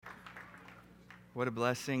What a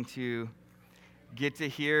blessing to get to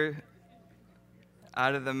hear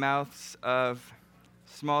out of the mouths of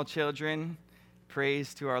small children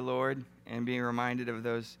praise to our Lord and being reminded of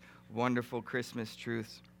those wonderful Christmas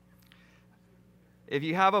truths. If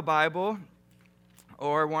you have a Bible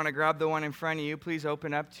or want to grab the one in front of you, please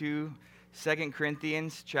open up to 2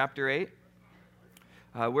 Corinthians chapter 8.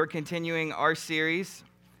 We're continuing our series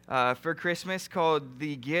for Christmas called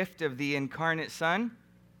The Gift of the Incarnate Son.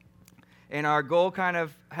 And our goal kind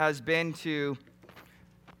of has been to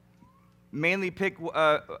mainly pick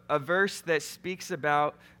a verse that speaks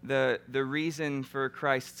about the reason for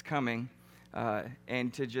Christ's coming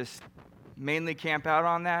and to just mainly camp out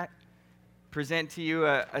on that, present to you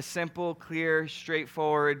a simple, clear,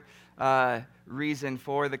 straightforward reason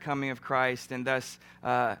for the coming of Christ, and thus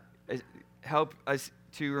help us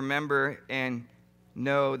to remember and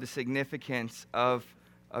know the significance of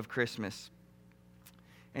Christmas.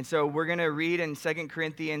 And so we're going to read in 2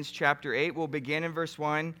 Corinthians chapter 8. We'll begin in verse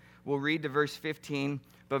 1. We'll read to verse 15.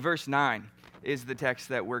 But verse 9 is the text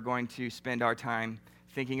that we're going to spend our time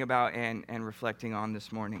thinking about and reflecting on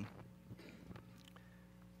this morning.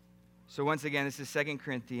 So once again, this is 2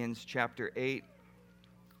 Corinthians chapter 8,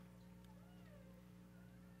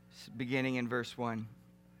 beginning in verse 1.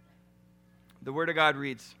 The Word of God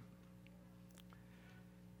reads,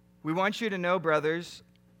 "We want you to know, brothers,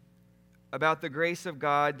 about the grace of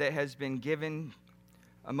God that has been given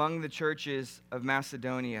among the churches of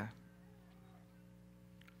Macedonia.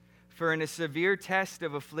 For in a severe test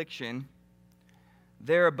of affliction,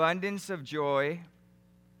 their abundance of joy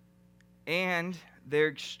and their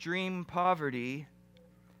extreme poverty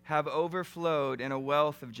have overflowed in a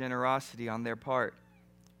wealth of generosity on their part.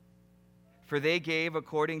 For they gave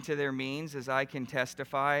according to their means, as I can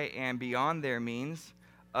testify, and beyond their means,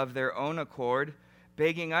 of their own accord,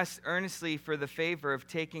 begging us earnestly for the favor of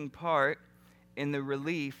taking part in the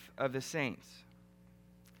relief of the saints.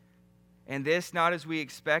 And this not as we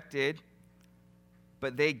expected,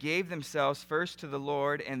 but they gave themselves first to the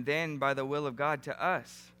Lord, and then by the will of God to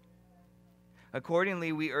us.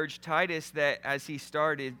 Accordingly, we urge Titus that as he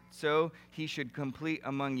started, so he should complete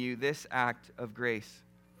among you this act of grace.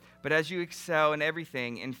 But as you excel in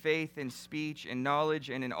everything, in faith, in speech, in knowledge,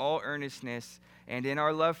 and in all earnestness, and in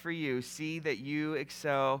our love for you, see that you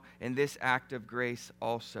excel in this act of grace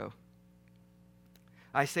also.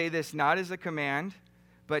 I say this not as a command,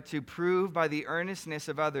 but to prove by the earnestness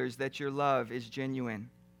of others that your love is genuine."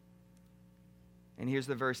 And here's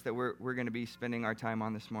the verse that we're going to be spending our time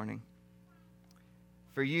on this morning.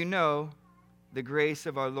 "For you know the grace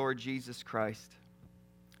of our Lord Jesus Christ,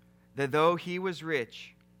 that though he was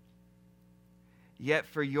rich, yet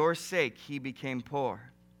for your sake he became poor,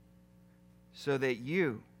 so that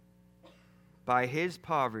you, by his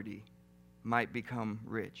poverty, might become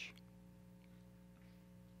rich.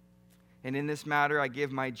 And in this matter I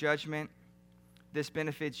give my judgment. This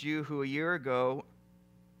benefits you who a year ago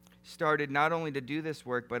started not only to do this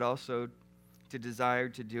work, but also to desire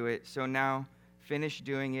to do it. So now finish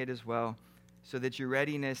doing it as well, so that your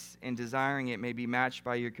readiness in desiring it may be matched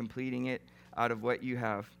by your completing it out of what you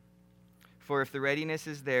have. For if the readiness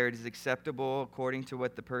is there, it is acceptable according to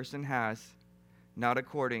what the person has, not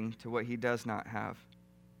according to what he does not have.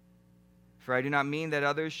 For I do not mean that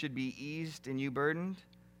others should be eased and you burdened,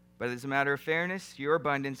 but as a matter of fairness, your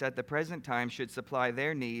abundance at the present time should supply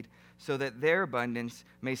their need, so that their abundance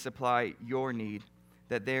may supply your need,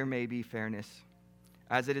 that there may be fairness.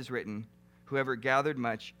 As it is written, whoever gathered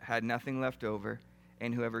much had nothing left over,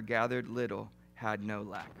 and whoever gathered little had no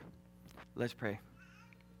lack." Let's pray.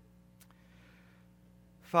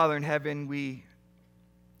 Father in heaven, we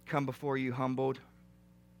come before you humbled,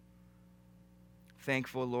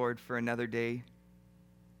 thankful, Lord, for another day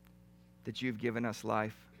that you've given us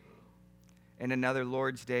life, and another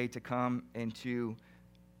Lord's Day to come and to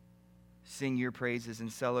sing your praises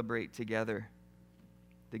and celebrate together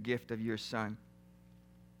the gift of your Son.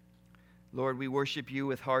 Lord, we worship you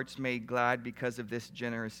with hearts made glad because of this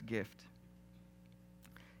generous gift.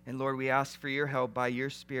 And Lord, we ask for your help by your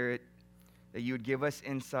Spirit, that you would give us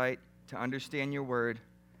insight to understand your word,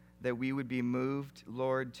 that we would be moved,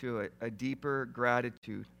 Lord, to a deeper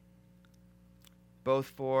gratitude, both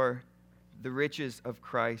for the riches of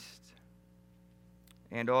Christ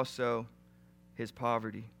and also his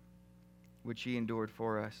poverty, which he endured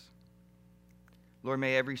for us. Lord,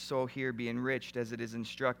 may every soul here be enriched as it is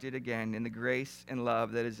instructed again in the grace and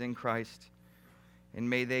love that is in Christ, and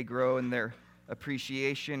may they grow in their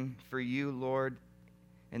appreciation for you, Lord,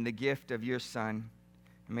 and the gift of your Son.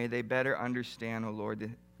 And may they better understand, O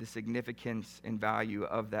Lord, the significance and value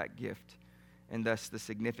of that gift, and thus the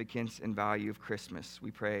significance and value of Christmas. We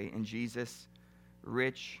pray in Jesus'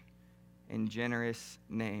 rich and generous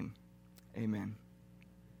name. Amen.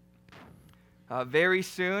 Very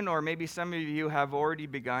soon, or maybe some of you have already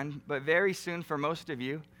begun, but very soon for most of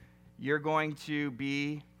you, you're going to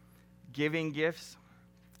be giving gifts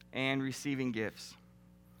and receiving gifts.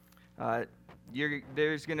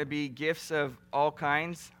 There's going to be gifts of all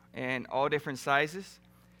kinds and all different sizes.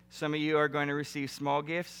 Some of you are going to receive small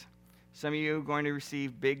gifts. Some of you are going to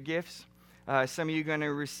receive big gifts. Some of you are going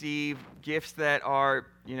to receive gifts that are,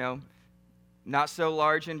 not so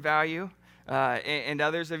large in value. And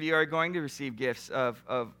others of you are going to receive gifts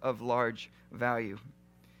of large value.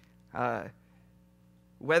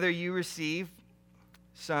 Whether you receive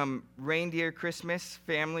some reindeer Christmas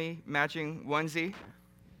family matching onesie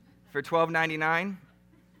for $12.99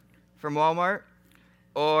 from Walmart,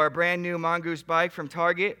 or a brand new Mongoose bike from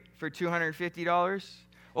Target for $250,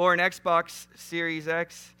 or an Xbox Series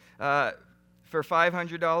X for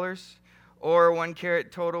 $500, or 1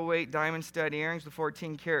 carat total weight diamond stud earrings with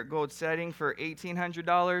 14 karat gold setting for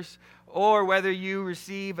 $1,800, or whether you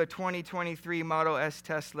receive a 2023 Model S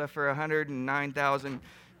Tesla for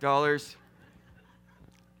 $109,000,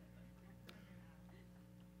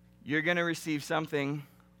 you're going to receive something.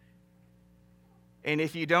 And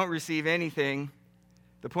if you don't receive anything,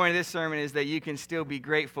 the point of this sermon is that you can still be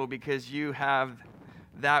grateful because you have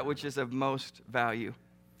that which is of most value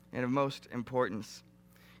and of most importance.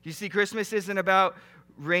 You see, Christmas isn't about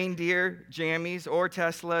reindeer jammies or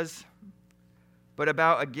Teslas, but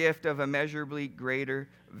about a gift of immeasurably greater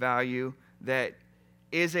value that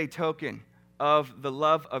is a token of the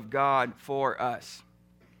love of God for us.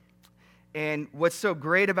 And what's so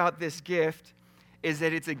great about this gift is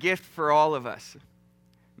that it's a gift for all of us.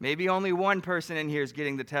 Maybe only one person in here is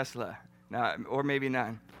getting the Tesla, or maybe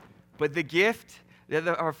none. But the gift that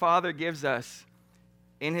our Father gives us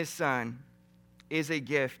in His Son is a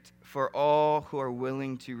gift for all who are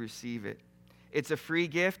willing to receive it. It's a free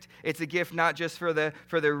gift. It's a gift not just for the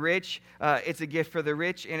rich. It's a gift for the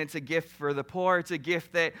rich, and it's a gift for the poor. It's a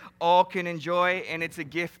gift that all can enjoy, and it's a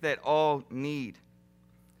gift that all need.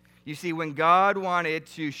 You see, when God wanted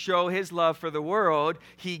to show His love for the world,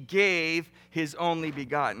 He gave His only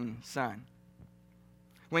begotten Son.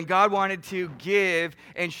 When God wanted to give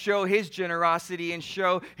and show His generosity and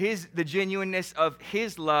show the genuineness of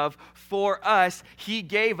His love for us, He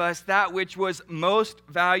gave us that which was most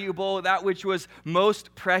valuable, that which was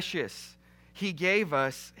most precious. He gave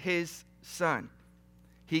us His Son.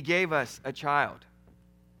 He gave us a child.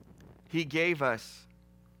 He gave us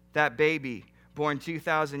that baby born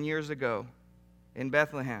 2,000 years ago in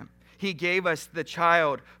Bethlehem. He gave us the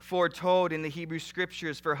child foretold in the Hebrew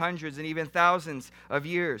Scriptures for hundreds and even thousands of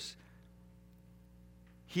years.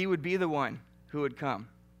 He would be the one who would come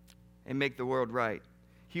and make the world right.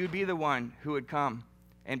 He would be the one who would come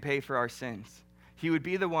and pay for our sins. He would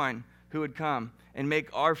be the one who would come and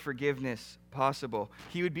make our forgiveness possible.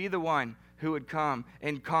 He would be the one who would come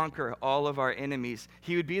and conquer all of our enemies.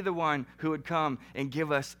 He would be the one who would come and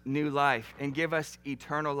give us new life and give us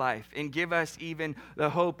eternal life and give us even the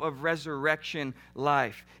hope of resurrection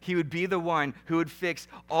life. He would be the one who would fix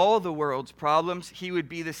all the world's problems. He would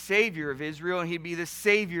be the Savior of Israel, and He'd be the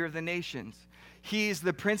Savior of the nations. He is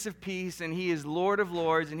the Prince of Peace, and He is Lord of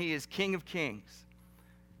Lords, and He is King of Kings.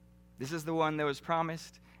 This is the one that was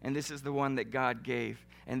promised, and this is the one that God gave.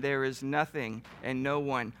 And there is nothing and no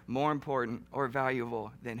one more important or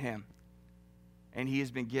valuable than Him. And He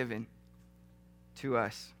has been given to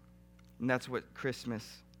us. And that's what Christmas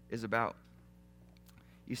is about.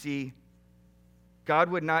 You see,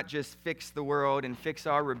 God would not just fix the world and fix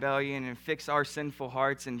our rebellion and fix our sinful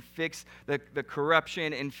hearts and fix the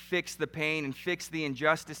corruption and fix the pain and fix the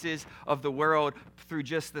injustices of the world through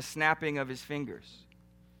just the snapping of His fingers.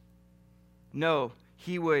 No,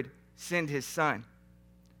 He would send His Son.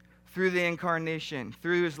 Through the incarnation,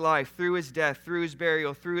 through His life, through His death, through His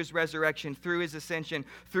burial, through His resurrection, through His ascension,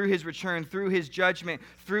 through His return, through His judgment,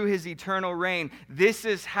 through His eternal reign. This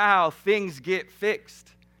is how things get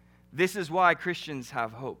fixed. This is why Christians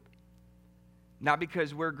have hope. Not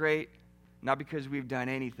because we're great, not because we've done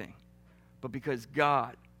anything, but because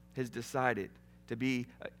God has decided to be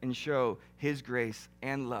and show His grace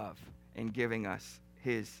and love in giving us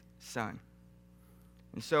His Son.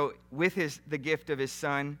 And so with the gift of His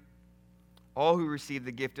Son, all who receive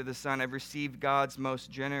the gift of the Son have received God's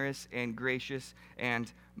most generous and gracious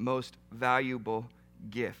and most valuable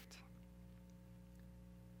gift.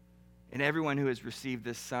 And everyone who has received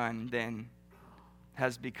this Son then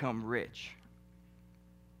has become rich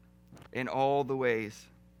in all the ways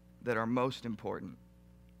that are most important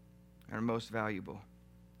and are most valuable.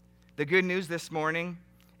 The good news this morning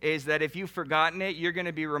is that if you've forgotten it, you're going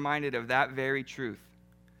to be reminded of that very truth.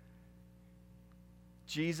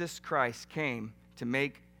 Jesus Christ came to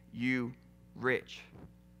make you rich.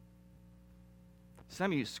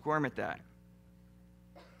 Some of you squirm at that.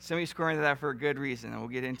 Some of you squirm at that for a good reason, and we'll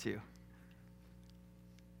get into.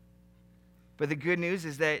 But the good news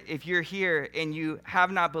is that if you're here and you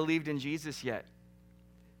have not believed in Jesus yet,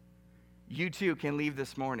 you too can leave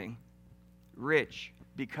this morning rich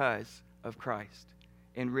because of Christ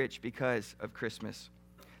and rich because of Christmas.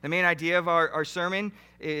 The main idea of our sermon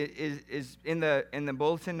is in the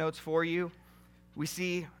bulletin notes for you. We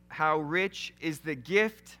see how rich is the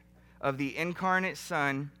gift of the incarnate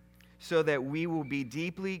Son so that we will be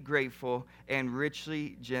deeply grateful and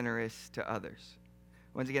richly generous to others.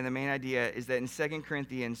 Once again, the main idea is that in 2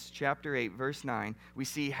 Corinthians chapter 8, verse 9, we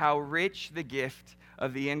see how rich the gift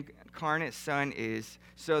of the incarnate Son is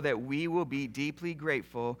so that we will be deeply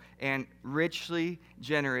grateful and richly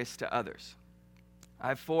generous to others. I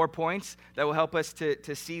have 4 points that will help us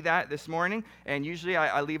to see that this morning. And usually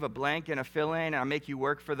I leave a blank and a fill-in, and I make you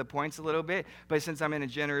work for the points a little bit. But since I'm in a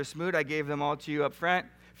generous mood, I gave them all to you up front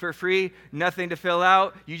for free. Nothing to fill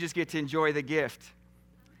out. You just get to enjoy the gift.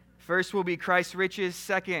 First will be Christ's riches.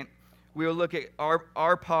 Second, we will look at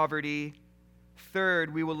our poverty.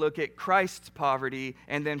 Third, we will look at Christ's poverty.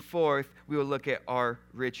 And then fourth, we will look at our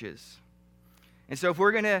riches. And so if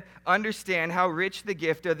we're going to understand how rich the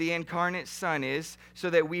gift of the incarnate Son is so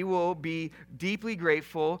that we will be deeply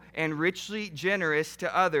grateful and richly generous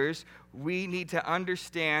to others, we need to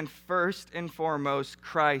understand first and foremost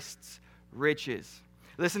Christ's riches.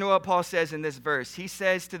 Listen to what Paul says in this verse. He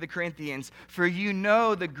says to the Corinthians, "For you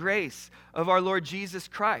know the grace of our Lord Jesus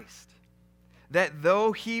Christ, that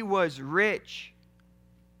though he was rich,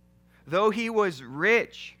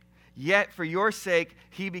 yet for your sake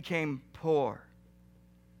he became poor,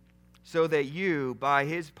 so that you, by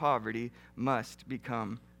his poverty, must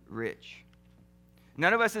become rich."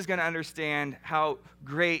 None of us is going to understand how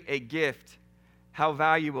great a gift, how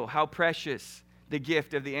valuable, how precious the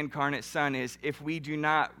gift of the incarnate Son is if we do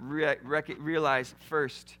not realize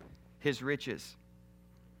first his riches.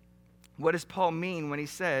 What does Paul mean when he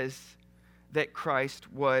says that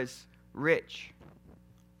Christ was rich?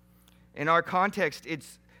 In our context,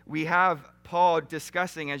 we have Paul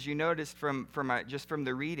discussing, as you noticed from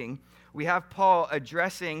the reading, we have Paul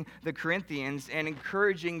addressing the Corinthians and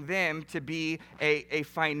encouraging them to be a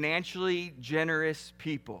financially generous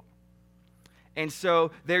people. And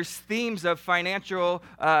so there's themes of financial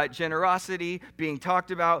generosity being talked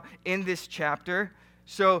about in this chapter.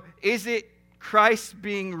 So is it Christ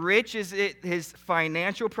being rich? Is it his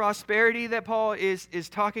financial prosperity that Paul is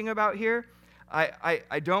talking about here?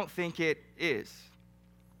 I don't think it is.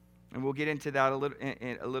 And we'll get into that a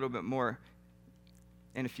little bit more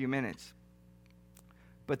in a few minutes.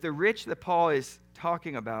 But the rich that Paul is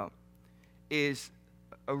talking about is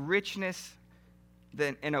a richness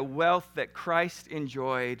and a wealth that Christ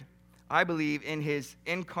enjoyed, I believe, in his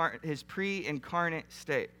pre-incarnate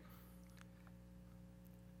state.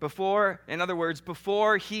 In other words,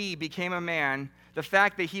 before he became a man, the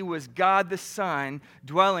fact that he was God the Son,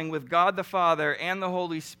 dwelling with God the Father and the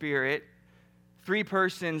Holy Spirit, 3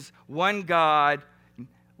 persons, one God,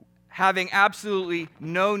 having absolutely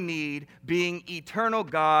no need, being eternal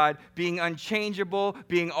God, being unchangeable,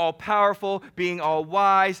 being all-powerful, being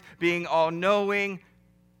all-wise, being all-knowing,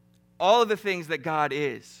 all of the things that God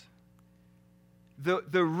is.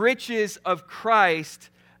 The riches of Christ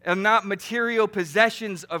are not material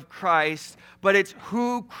possessions of Christ, but it's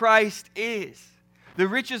who Christ is. The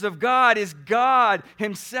riches of God is God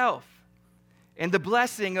himself, and the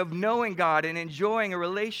blessing of knowing God and enjoying a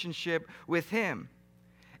relationship with him.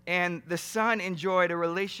 And the Son enjoyed a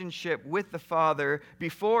relationship with the Father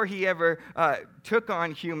before he ever took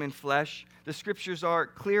on human flesh. The scriptures are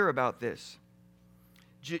clear about this.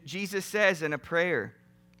 Jesus says in a prayer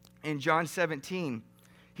in John 17,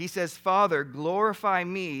 he says, "Father, glorify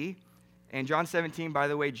me." And John 17, by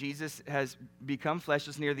the way, Jesus has become flesh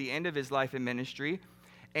just near the end of his life and ministry.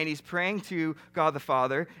 And he's praying to God the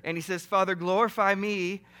Father. And he says, "Father, glorify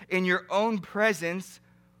me in your own presence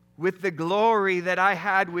with the glory that I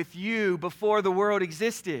had with you before the world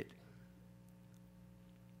existed."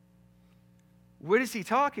 What is he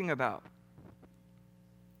talking about?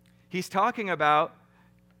 He's talking about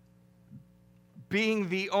being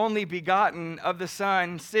the only begotten of the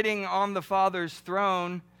Son, sitting on the Father's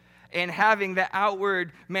throne, and having the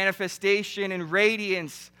outward manifestation and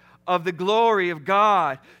radiance of the glory of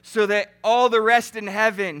God, so that all the rest in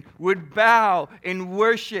heaven would bow and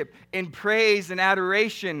worship and praise and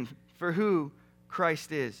adoration for who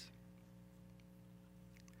Christ is.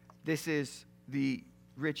 This is the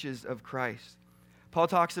riches of Christ. Paul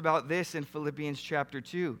talks about this in Philippians chapter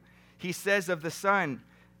 2. He says of the Son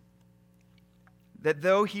that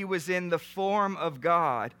though he was in the form of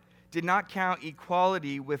God, did not count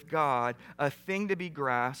equality with God a thing to be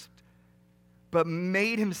grasped, but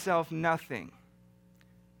made himself nothing.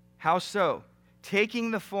 How so?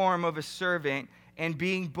 Taking the form of a servant and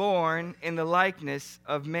being born in the likeness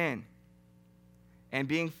of men. And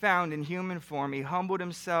being found in human form, he humbled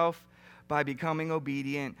himself by becoming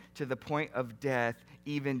obedient to the point of death,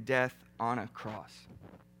 even death on a cross.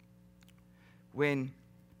 When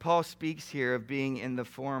Paul speaks here of being in the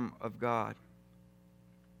form of God,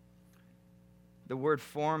 the word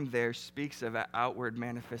form there speaks of an outward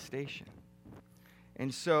manifestation.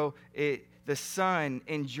 And so the Son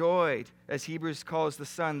enjoyed, as Hebrews calls the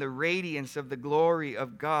Son, the radiance of the glory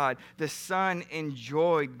of God. The Son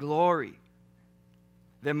enjoyed glory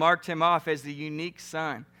that marked him off as the unique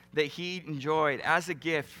Son that he enjoyed as a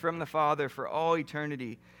gift from the Father for all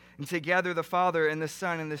eternity. And together the Father and the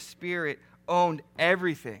Son and the Spirit owned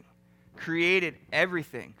everything, created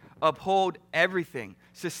everything, uphold everything,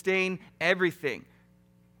 sustain everything.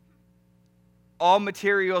 All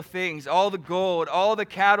material things, all the gold, all the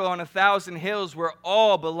cattle on 1,000 hills were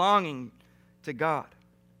all belonging to God,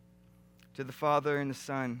 to the Father and the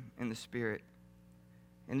Son and the Spirit.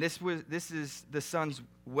 And this is the Son's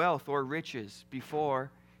wealth or riches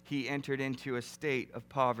before he entered into a state of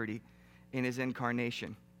poverty in his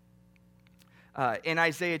incarnation. In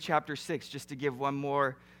Isaiah chapter 6, just to give one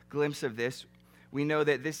more glimpse of this, we know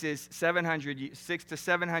that this is 600 to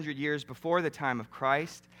 700 years before the time of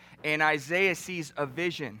Christ, and Isaiah sees a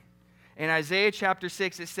vision. In Isaiah chapter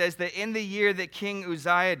 6, it says that in the year that King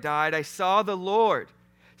Uzziah died, I saw the Lord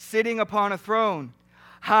sitting upon a throne,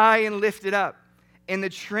 high and lifted up, and the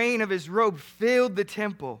train of his robe filled the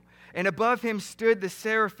temple. And above him stood the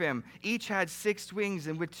seraphim. Each had 6 wings,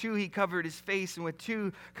 and with 2 he covered his face, and with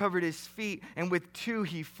 2 covered his feet, and with 2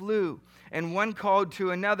 he flew. And one called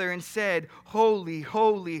to another and said, Holy,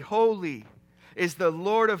 holy, holy is the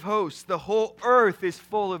Lord of hosts. The whole earth is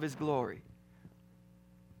full of his glory.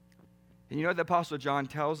 And you know what the Apostle John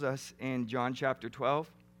tells us in John chapter 12?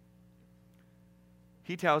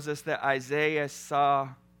 He tells us that Isaiah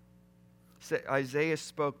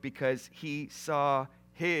spoke because he saw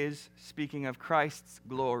his, speaking of Christ's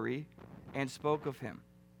glory, and spoke of him.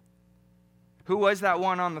 Who was that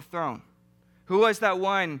one on the throne? Who was that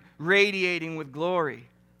one radiating with glory?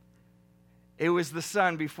 It was the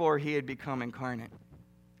Son before he had become incarnate,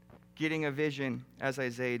 getting a vision, as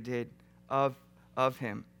Isaiah did, of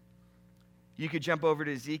him. You could jump over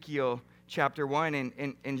to Ezekiel chapter 1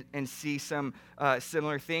 and see some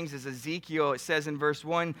similar things. As Ezekiel, it says in verse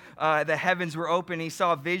 1, the heavens were open. He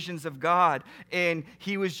saw visions of God, and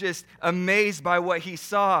he was just amazed by what he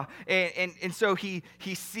saw. And so he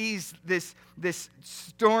sees this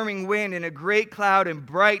storming wind and a great cloud and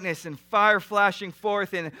brightness and fire flashing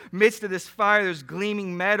forth. In the midst of this fire, there's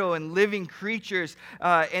gleaming metal and living creatures,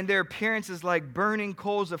 and their appearance is like burning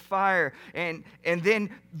coals of fire. And then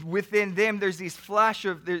within them, there's these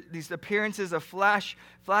appearances of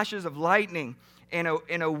flashes of lightning and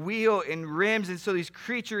a wheel and rims. And so these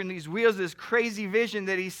creatures and these wheels, this crazy vision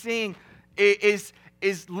that he's seeing is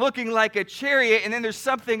looking like a chariot, and then there's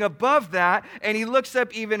something above that, and he looks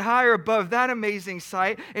up even higher above that amazing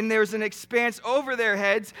sight, and there's an expanse over their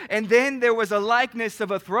heads, and then there was a likeness of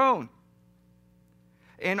a throne.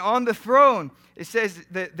 And on the throne, it says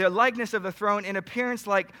that the likeness of the throne in appearance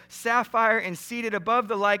like sapphire, and seated above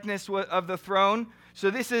the likeness of the throne. So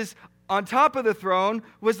this is on top of the throne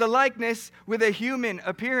was the likeness with a human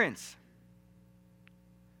appearance.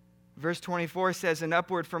 Verse 24 says, and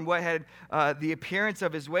upward from what had the appearance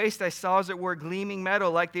of his waist, I saw as it were gleaming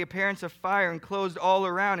metal, like the appearance of fire, enclosed all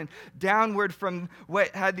around. And downward from what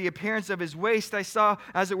had the appearance of his waist, I saw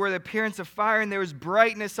as it were the appearance of fire, and there was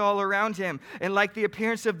brightness all around him. And like the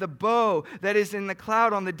appearance of the bow that is in the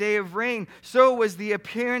cloud on the day of rain, so was the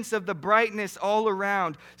appearance of the brightness all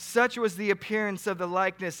around. Such was the appearance of the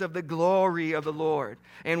likeness of the glory of the Lord.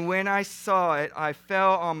 And when I saw it, I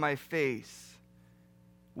fell on my face.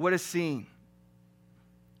 What a scene.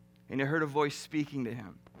 And I heard a voice speaking to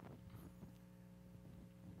him.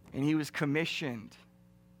 And he was commissioned,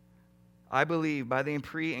 I believe, by the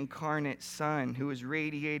pre-incarnate Son who is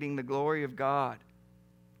radiating the glory of God.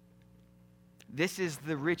 This is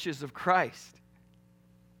the riches of Christ.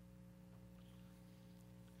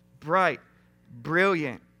 Bright,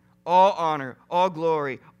 brilliant, all honor, all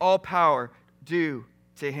glory, all power due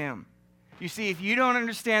to him. You see, if you don't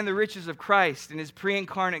understand the riches of Christ and his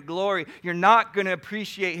pre-incarnate glory, you're not going to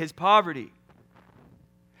appreciate his poverty.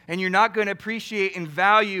 And you're not going to appreciate and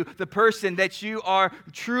value the person that you are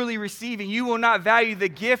truly receiving. You will not value the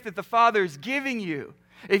gift that the Father is giving you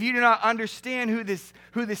if you do not understand who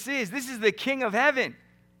this is. This is the King of heaven.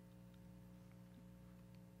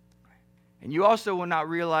 And you also will not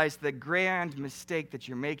realize the grand mistake that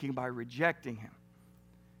you're making by rejecting him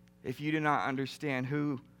if you do not understand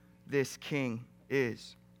who this King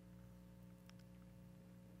is.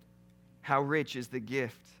 How rich is the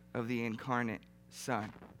gift of the incarnate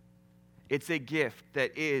Son? It's a gift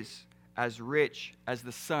that is as rich as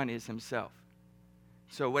the Son is himself.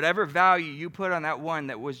 So whatever value you put on that one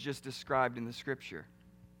that was just described in the Scripture,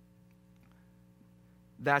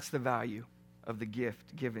 that's the value of the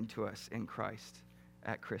gift given to us in Christ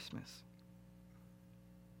at Christmas.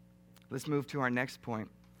 Let's move to our next point,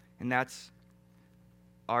 and that's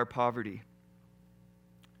our poverty.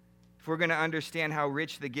 If we're going to understand how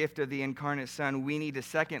rich the gift of the incarnate Son, we need to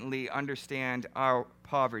secondly understand our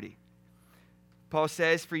poverty. Paul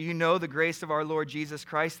says, "For you know the grace of our Lord Jesus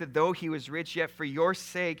Christ, that though he was rich, yet for your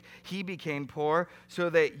sake he became poor, so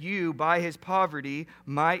that you, by his poverty,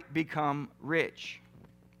 might become rich."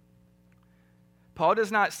 Paul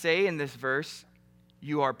does not say in this verse,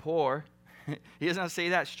 "You are poor." He does not say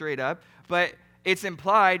that straight up, but it's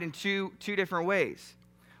implied in two different ways.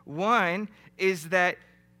 One is that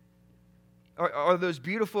are those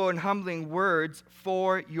beautiful and humbling words,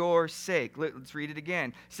 "for your sake." Let's read it again.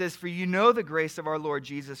 It says, "For you know the grace of our Lord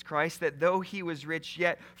Jesus Christ, that though he was rich,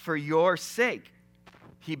 yet for your sake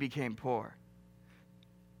he became poor."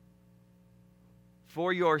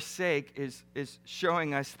 For your sake is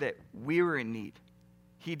showing us that we were in need.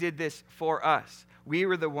 He did this for us. We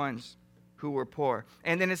were the ones who were poor.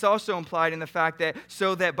 And then it's also implied in the fact that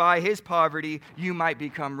so that by his poverty you might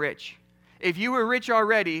become rich. If you were rich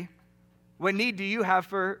already, what need do you have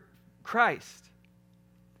for Christ?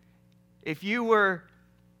 If you were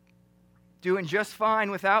doing just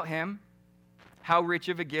fine without him, how rich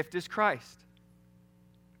of a gift is Christ?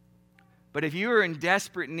 But if you are in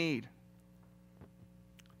desperate need,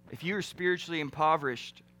 if you are spiritually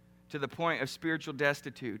impoverished to the point of spiritual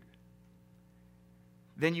destitute,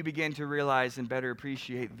 then you begin to realize and better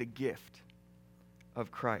appreciate the gift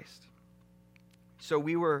of Christ. So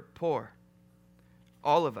we were poor,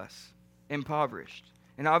 all of us, impoverished.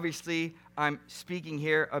 And obviously, I'm speaking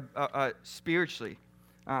here spiritually.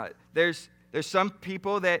 There's some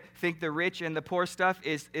people that think the rich and the poor stuff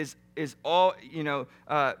is all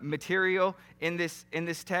material in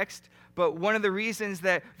this text. But one of the reasons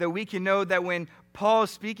that we can know that when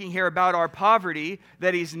Paul's speaking here about our poverty,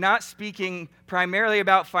 that he's not speaking primarily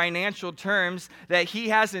about financial terms, that he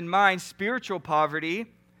has in mind spiritual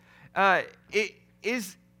poverty, it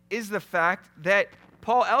is the fact that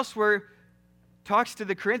Paul elsewhere talks to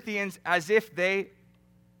the Corinthians as if they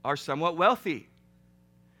are somewhat wealthy,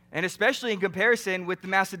 and especially in comparison with the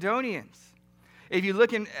Macedonians. If you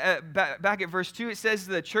look back at verse 2, it says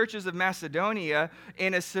the churches of Macedonia,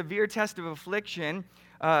 in a severe test of affliction,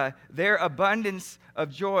 their abundance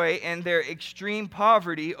of joy and their extreme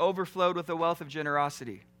poverty overflowed with a wealth of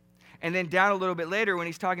generosity. And then down a little bit later, when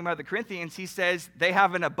he's talking about the Corinthians, he says they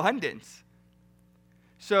have an abundance.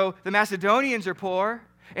 So the Macedonians are poor,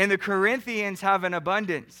 and the Corinthians have an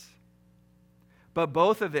abundance. But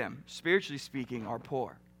both of them, spiritually speaking, are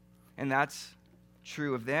poor. And that's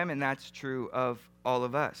true of them, and that's true of all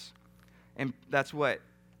of us. And that's what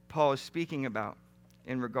Paul is speaking about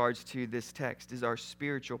in regards to this text, is our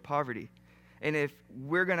spiritual poverty. And if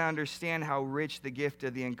we're going to understand how rich the gift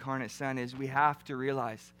of the incarnate Son is, we have to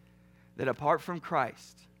realize that apart from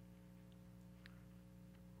Christ,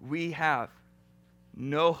 we have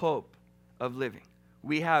no hope of living.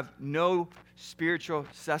 We have no spiritual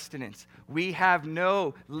sustenance. We have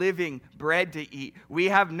no living bread to eat. We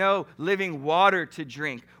have no living water to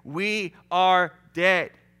drink. We are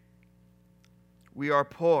dead. We are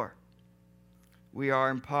poor. We are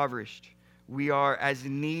impoverished. We are as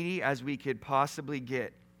needy as we could possibly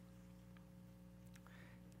get.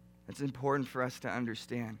 It's important for us to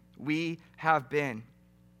understand. We have been,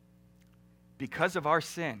 because of our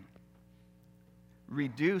sin,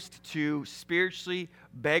 reduced to spiritually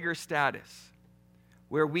beggar status,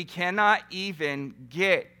 where we cannot even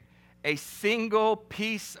get a single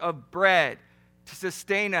piece of bread to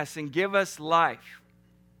sustain us and give us life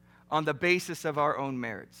on the basis of our own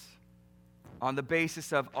merits, on the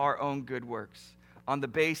basis of our own good works, on the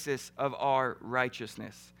basis of our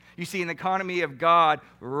righteousness. You see, in the economy of God,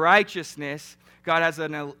 righteousness, God has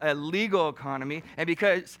a legal economy, and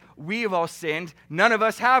because we have all sinned, none of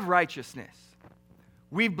us have righteousness.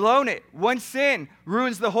 We've blown it. One sin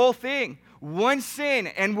ruins the whole thing. One sin,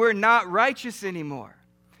 and we're not righteous anymore.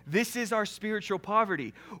 This is our spiritual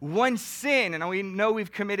poverty. One sin, and we know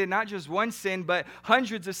we've committed not just one sin, but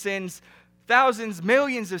hundreds of sins, thousands,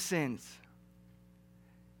 millions of sins.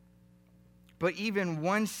 But even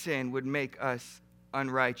one sin would make us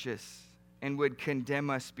unrighteous and would condemn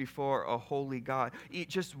us before a holy God.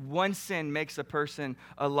 Just one sin makes a person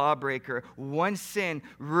a lawbreaker. One sin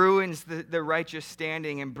ruins the righteous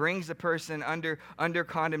standing and brings a person under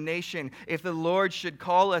condemnation. If the Lord should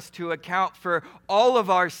call us to account for all of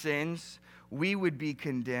our sins, we would be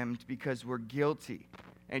condemned because we're guilty.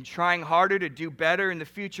 And trying harder to do better in the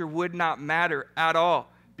future would not matter at all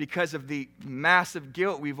because of the massive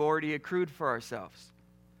guilt we've already accrued for ourselves.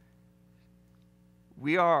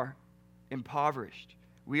 We are impoverished.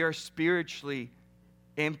 We are spiritually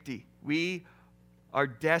empty. We are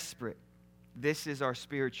desperate. This is our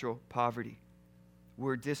spiritual poverty.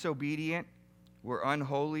 We're disobedient. We're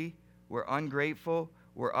unholy. We're ungrateful.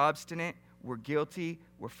 We're obstinate. We're guilty.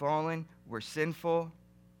 We're fallen. We're sinful.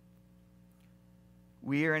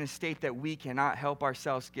 We are in a state that we cannot help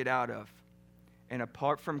ourselves get out of. And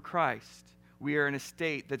apart from Christ, we are in a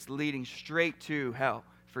state that's leading straight to hell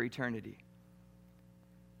for eternity.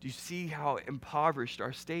 Do you see how impoverished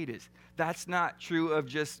our state is? That's not true of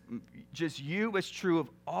just you. It's true of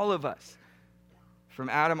all of us. From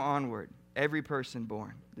Adam onward, every person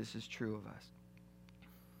born, this is true of us.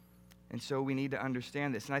 And so we need to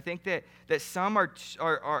understand this. And I think that some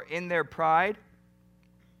are in their pride.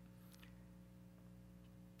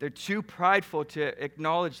 They're too prideful to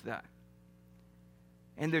acknowledge that.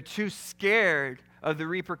 And they're too scared of the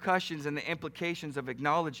repercussions and the implications of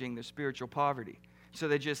acknowledging their spiritual poverty. So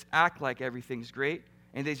they just act like everything's great,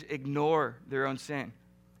 and they just ignore their own sin,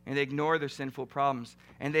 and they ignore their sinful problems,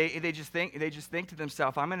 and they just think to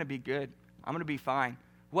themselves, "I'm going to be good. I'm going to be fine."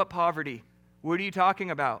 What poverty? What are you talking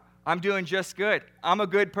about? I'm doing just good. I'm a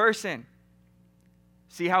good person.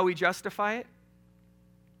 See how we justify it?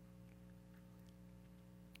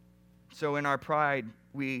 So in our pride,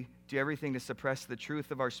 we do everything to suppress the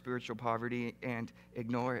truth of our spiritual poverty and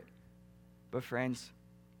ignore it. But friends,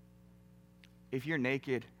 if you're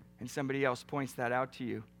naked and somebody else points that out to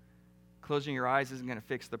you, closing your eyes isn't going to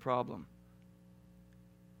fix the problem.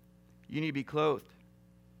 You need to be clothed.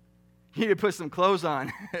 You need to put some clothes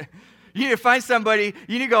on. You need to find somebody.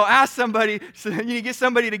 You need to go ask somebody. You need to get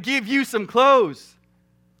somebody to give you some clothes.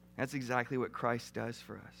 That's exactly what Christ does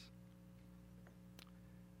for us.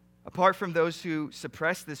 Apart from those who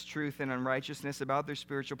suppress this truth and unrighteousness about their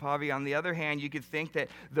spiritual poverty, on the other hand, you could think that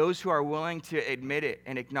those who are willing to admit it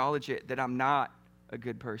and acknowledge it, that I'm not a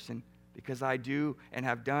good person because I do and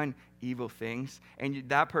have done evil things, and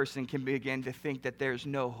that person can begin to think that there's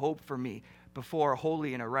no hope for me before a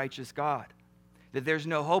holy and a righteous God. That there's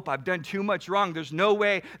no hope. I've done too much wrong. There's no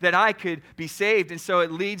way that I could be saved. And so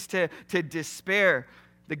it leads to despair.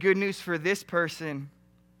 The good news for this person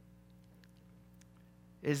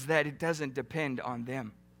is that it doesn't depend on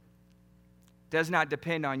them. Does not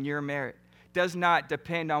depend on your merit. Does not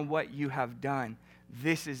depend on what you have done.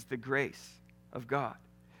 This is the grace of God.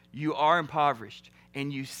 You are impoverished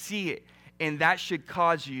and you see it, and that should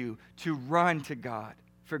cause you to run to God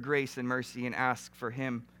for grace and mercy and ask for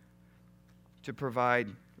Him to provide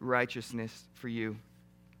righteousness for you.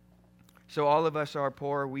 So all of us are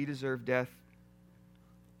poor. We deserve death.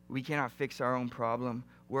 We cannot fix our own problem.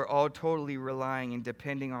 We're all totally relying and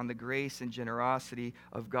depending on the grace and generosity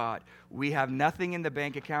of God. We have nothing in the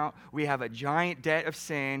bank account. We have a giant debt of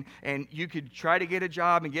sin, and you could try to get a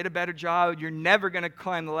job and get a better job. You're never going to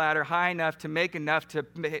climb the ladder high enough to make enough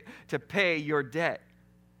to pay your debt.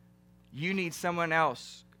 You need someone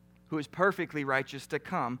else who is perfectly righteous to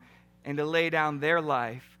come and to lay down their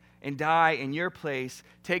life and die in your place,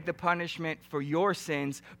 take the punishment for your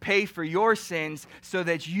sins, pay for your sins so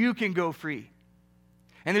that you can go free.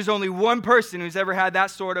 And there's only one person who's ever had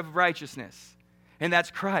that sort of righteousness, and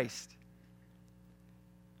that's Christ.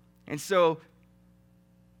 And so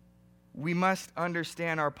we must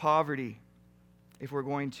understand our poverty if we're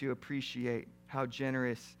going to appreciate how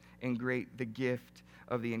generous and great the gift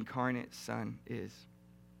of the incarnate Son is.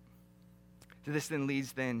 So this then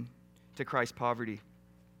leads to Christ's poverty.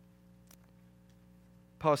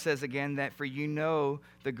 Paul says again that for you know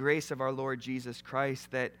the grace of our Lord Jesus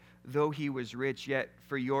Christ, that though he was rich, yet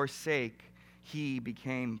for your sake he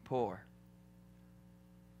became poor,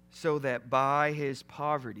 so that by his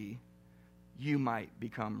poverty you might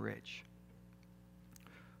become rich.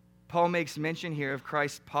 Paul makes mention here of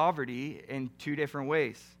Christ's poverty in two different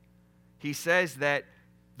ways. He says that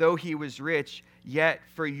though he was rich, yet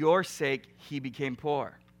for your sake he became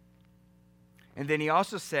poor. And then he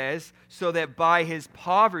also says, so that by his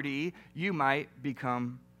poverty you might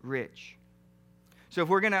become rich. So if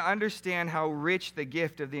we're going to understand how rich the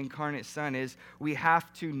gift of the incarnate Son is, we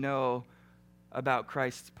have to know about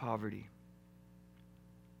Christ's poverty.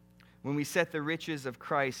 When we set the riches of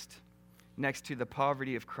Christ next to the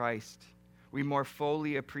poverty of Christ, we more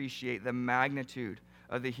fully appreciate the magnitude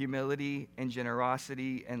of the humility and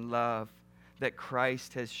generosity and love that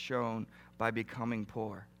Christ has shown by becoming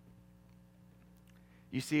poor.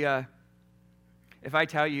 You see, if I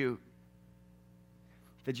tell you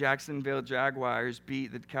the Jacksonville Jaguars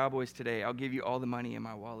beat the Cowboys today, I'll give you all the money in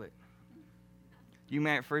my wallet. You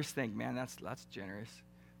may at first think, man, that's generous,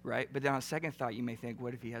 right? But then on second thought, you may think,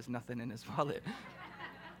 what if he has nothing in his wallet,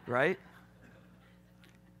 right?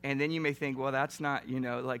 And then you may think, well, that's not,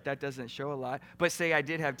 that doesn't show a lot. But say I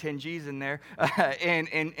did have 10 G's in there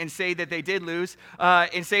and say that they did lose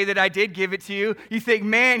and say that I did give it to you. You think,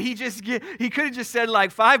 man, he could have just said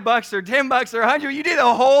like $5 or $10 or 100. You did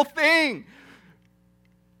the whole thing.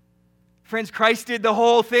 Friends, Christ did the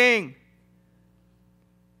whole thing.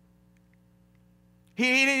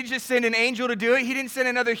 He didn't just send an angel to do it. He didn't send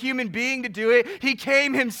another human being to do it. He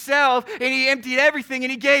came himself and he emptied everything and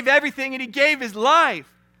he gave everything and he gave his life.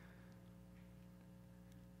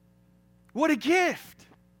 What a gift.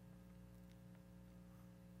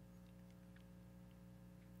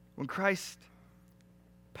 When Christ's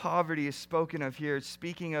poverty is spoken of here, it's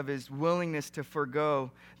speaking of his willingness to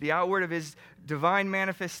forego the outward of his divine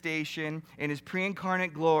manifestation in his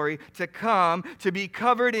pre-incarnate glory, to come, to be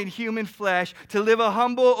covered in human flesh, to live a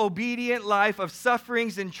humble, obedient life of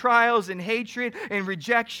sufferings and trials and hatred and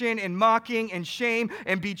rejection and mocking and shame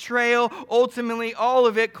and betrayal, ultimately all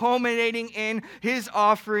of it culminating in his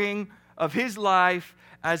offering of his life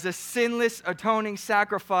as a sinless atoning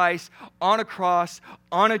sacrifice on a cross,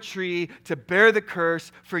 on a tree, to bear the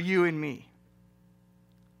curse for you and me.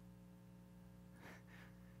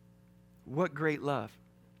 What great love.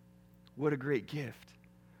 What a great gift.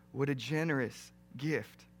 What a generous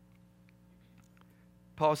gift.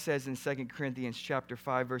 Paul says in 2 Corinthians chapter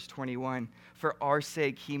 5, verse 21, for our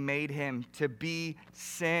sake he made him to be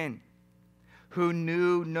sin, who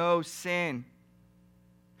knew no sin,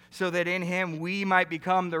 so that in him we might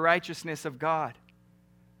become the righteousness of God.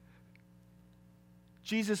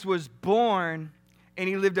 Jesus was born and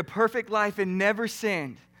he lived a perfect life and never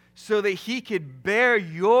sinned so that he could bear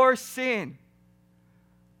your sin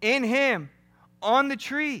in him on the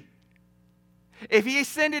tree. If he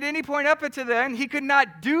sinned at any point up until then, he could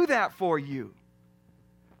not do that for you.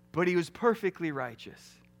 But he was perfectly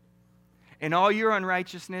righteous. And all your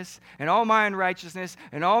unrighteousness, and all my unrighteousness,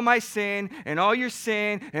 and all my sin, and all your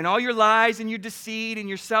lies, and your deceit, and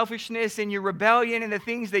your selfishness, and your rebellion, and the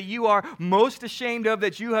things that you are most ashamed of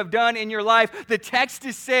that you have done in your life, the text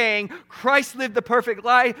is saying Christ lived the perfect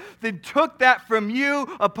life, then took that from you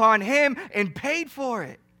upon him and paid for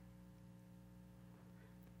it.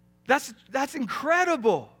 That's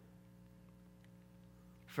incredible.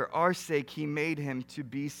 For our sake, he made him to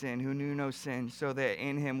be sin, who knew no sin, so that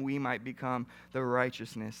in him we might become the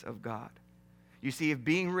righteousness of God. You see, if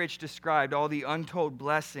being rich described all the untold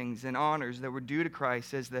blessings and honors that were due to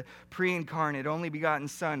Christ as the pre-incarnate, only begotten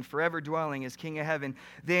Son, forever dwelling as King of heaven,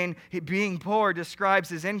 then being poor describes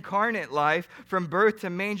his incarnate life from birth to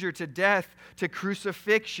manger to death to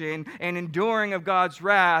crucifixion and enduring of God's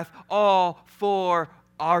wrath, all for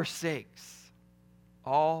our sakes.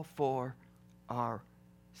 All for our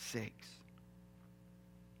sakes.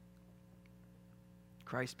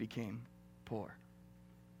 Christ became poor.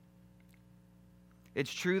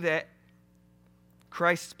 It's true that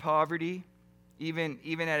Christ's poverty, even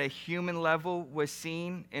at a human level, was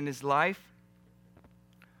seen in his life.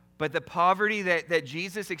 But the poverty that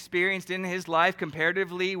Jesus experienced in his life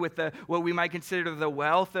comparatively with what we might consider the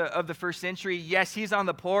wealth of the first century, yes, he's on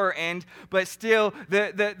the poorer end, but still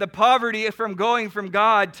the poverty from going from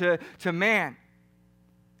God to man,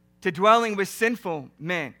 to dwelling with sinful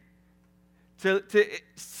men, to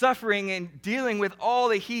suffering and dealing with all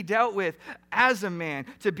that he dealt with as a man,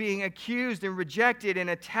 to being accused and rejected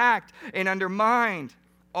and attacked and undermined.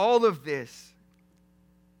 All of this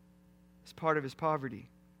is part of his poverty.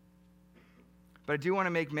 But I do want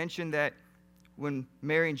to make mention that when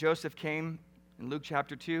Mary and Joseph came in Luke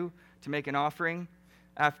chapter 2 to make an offering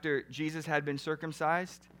after Jesus had been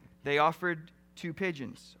circumcised, they offered 2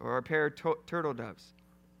 pigeons or a pair of turtle doves.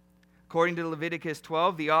 According to Leviticus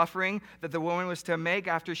 12, the offering that the woman was to make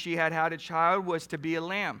after she had had a child was to be a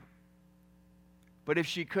lamb. But if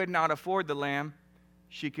she could not afford the lamb,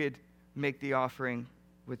 she could make the offering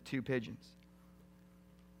with 2 pigeons.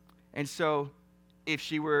 And so, if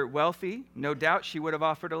she were wealthy, no doubt she would have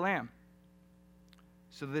offered a lamb.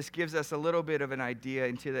 So this gives us a little bit of an idea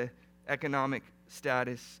into the economic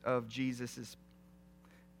status of Jesus'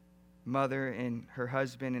 mother and her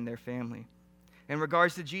husband and their family. In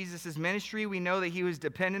regards to Jesus' ministry, we know that he was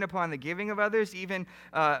dependent upon the giving of others. Even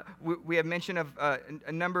we have mention of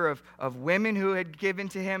a number of women who had given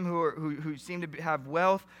to him who seemed to have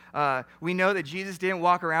wealth. We know that Jesus didn't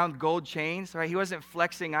walk around with gold chains. Right? He wasn't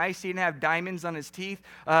flexing ice. He didn't have diamonds on his teeth.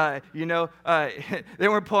 They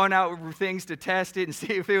weren't pulling out things to test it and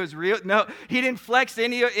see if it was real. No, he didn't flex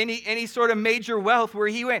any sort of major wealth where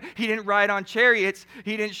he went. He didn't ride on chariots.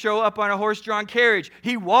 He didn't show up on a horse-drawn carriage.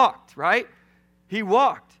 He walked, right? He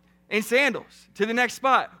walked in sandals to the next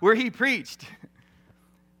spot where he preached.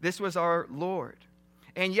 This was our Lord.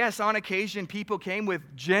 And yes, on occasion, people came with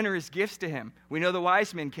generous gifts to him. We know the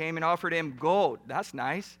wise men came and offered him gold. That's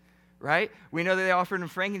nice, right? We know that they offered him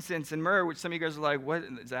frankincense and myrrh, which some of you guys are like, what,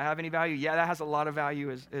 does that have any value? Yeah, that has a lot of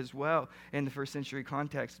value as well in the first century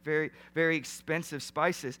context. Very, very expensive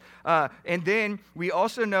spices. And then we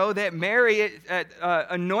also know that Mary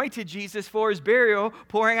anointed Jesus for his burial,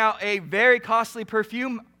 pouring out a very costly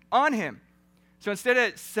perfume on him. So instead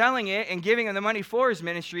of selling it and giving him the money for his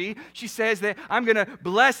ministry, she says that I'm going to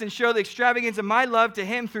bless and show the extravagance of my love to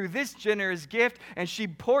him through this generous gift, and she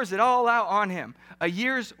pours it all out on him. A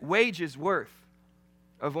year's wages worth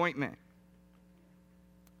of ointment.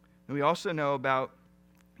 And we also know about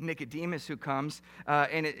Nicodemus who comes,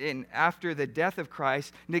 and after the death of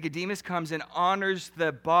Christ, Nicodemus comes and honors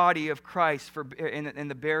the body of Christ in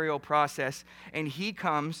the burial process, and he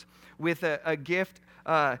comes with a gift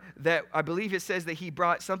that I believe it says that he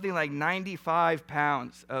brought something like 95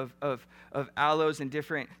 pounds of aloes and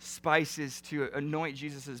different spices to anoint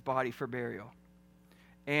Jesus' body for burial.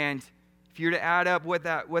 And if you were to add up what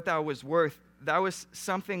that was worth, that was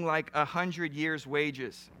something like 100 years'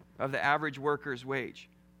 wages of the average worker's wage.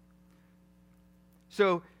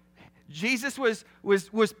 So Jesus was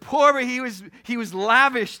poor, but he was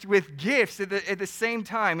lavished with gifts at the same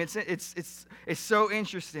time. It's so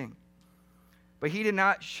interesting. But he did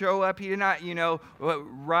not show up. He did not,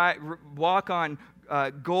 walk on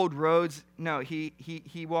gold roads. No,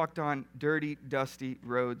 he walked on dirty, dusty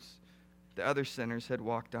roads the other sinners had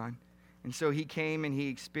walked on. And so he came and he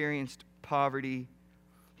experienced poverty.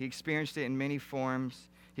 He experienced it in many forms.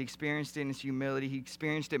 He experienced it in his humility. He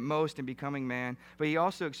experienced it most in becoming man. But he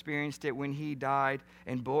also experienced it when he died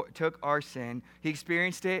and took our sin. He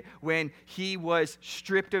experienced it when he was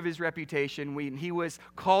stripped of his reputation, when he was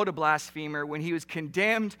called a blasphemer, when he was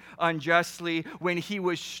condemned unjustly, when he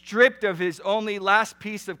was stripped of his only last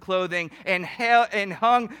piece of clothing and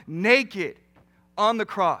hung naked on the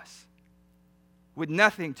cross with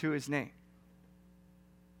nothing to his name.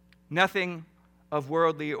 Nothing of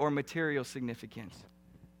worldly or material significance.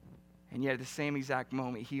 And yet at the same exact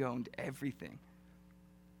moment, he owned everything.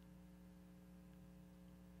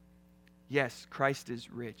 Yes, Christ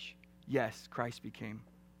is rich. Yes, Christ became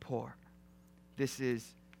poor. This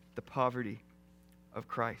is the poverty of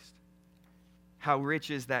Christ. How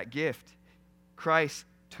rich is that gift? Christ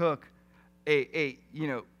took a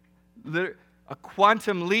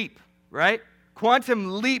quantum leap, right?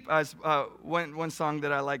 Quantum leap, as one song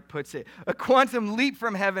that I like puts it. A quantum leap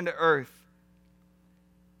from heaven to earth.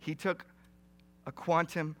 He took a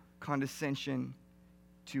quantum condescension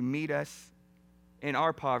to meet us in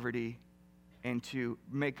our poverty and to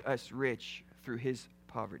make us rich through his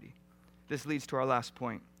poverty. This leads to our last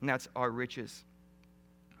point, and that's our riches.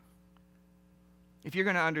 If you're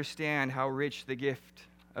going to understand how rich the gift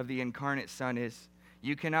of the incarnate Son is,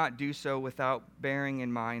 you cannot do so without bearing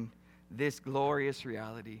in mind this glorious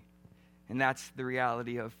reality, and that's the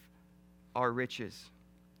reality of our riches.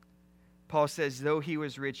 Paul says, though he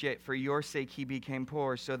was rich, yet for your sake he became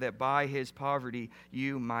poor, so that by his poverty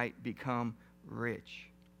you might become rich.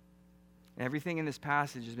 And everything in this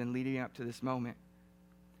passage has been leading up to this moment.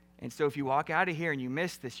 And so if you walk out of here and you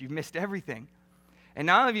miss this, you've missed everything. And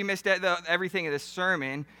not only have you missed everything in this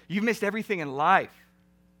sermon, you've missed everything in life.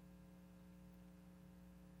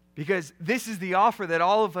 Because this is the offer that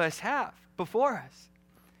all of us have before us.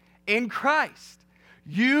 In Christ,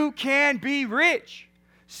 you can be rich.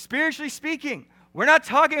 Spiritually speaking, we're not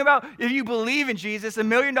talking about if you believe in Jesus, $1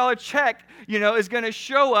 million check, is going to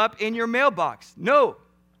show up in your mailbox. No.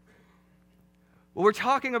 What we're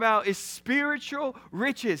talking about is spiritual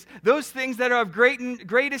riches, those things that are of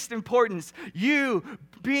greatest importance. You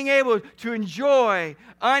being able to enjoy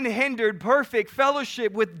unhindered, perfect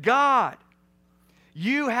fellowship with God.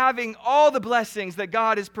 You having all the blessings that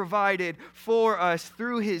God has provided for us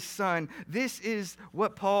through his Son. This is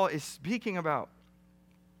what Paul is speaking about.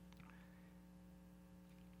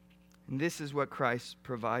 And this is what Christ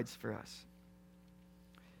provides for us.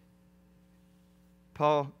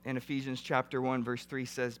 Paul in Ephesians chapter 1 verse 3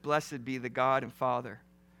 says, "Blessed be the God and Father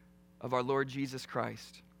of our Lord Jesus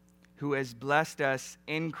Christ, who has blessed us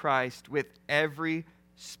in Christ with every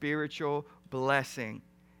spiritual blessing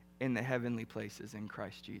in the heavenly places in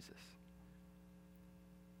Christ Jesus.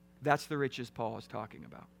 That's the riches Paul is talking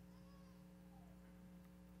about.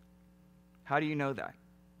 How do you know that?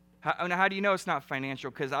 How do you know it's not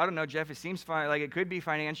financial? Because I don't know, Jeff, it seems like it could be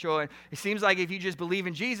financial. And it seems like if you just believe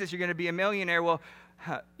in Jesus, you're going to be a millionaire. Well,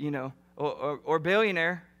 or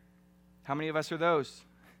billionaire. How many of us are those?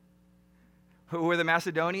 Who were the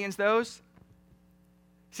Macedonians, those?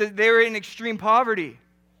 So they were in extreme poverty.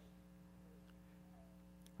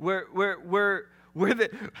 You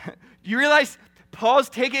realize Paul's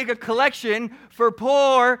taking a collection for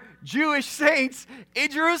poor Jewish saints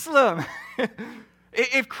in Jerusalem.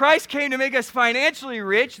 If Christ came to make us financially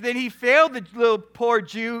rich, then he failed the little poor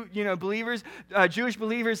believers, Jewish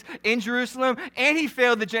believers in Jerusalem, and he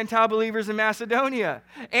failed the Gentile believers in Macedonia.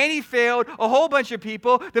 And he failed a whole bunch of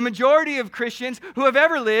people, the majority of Christians who have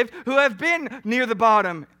ever lived, who have been near the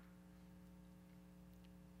bottom.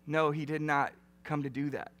 No, he did not come to do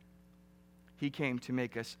that. He came to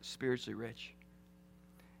make us spiritually rich.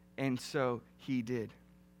 And so he did,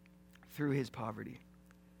 through his poverty,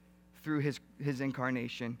 through his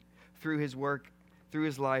incarnation, through his work, through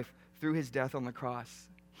his life, through his death on the cross.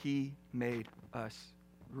 He made us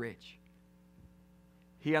rich.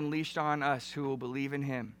 He unleashed on us who will believe in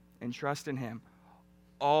him and trust in him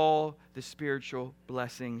all the spiritual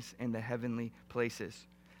blessings in the heavenly places.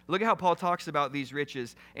 Look at how Paul talks about these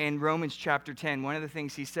riches in Romans chapter 10. One of the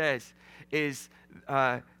things he says is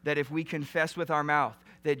that if we confess with our mouth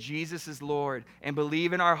that Jesus is Lord and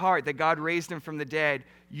believe in our heart that God raised him from the dead,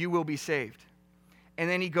 you will be saved. And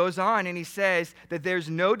then he goes on and he says that there's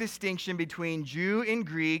no distinction between Jew and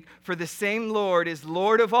Greek, for the same Lord is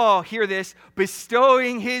Lord of all. Hear this,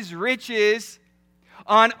 bestowing his riches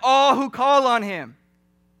on all who call on him.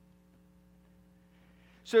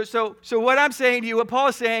 So what I'm saying to you, what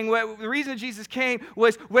Paul's saying, the reason Jesus came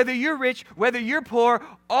was whether you're rich, whether you're poor,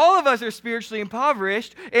 all of us are spiritually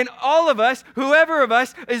impoverished, and all of us, whoever of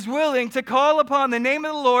us is willing to call upon the name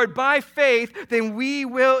of the Lord by faith, then we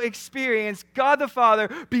will experience God the Father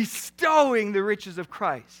bestowing the riches of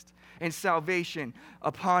Christ and salvation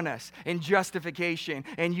upon us, and justification,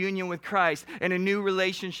 and union with Christ, and a new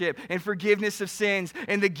relationship, and forgiveness of sins,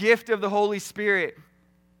 and the gift of the Holy Spirit.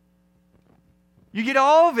 You get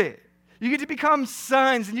all of it. You get to become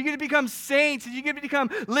sons, and you get to become saints, and you get to become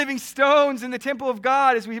living stones in the temple of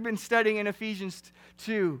God, as we've been studying in Ephesians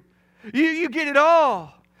 2. You get it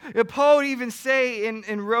all. Paul would even say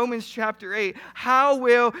in Romans chapter 8, how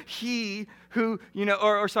will he who, let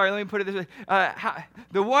me put it this way,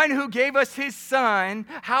 the one who gave us his son,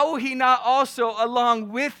 how will he not also, along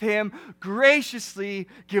with him, graciously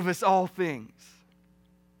give us all things?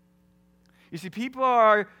 You see, people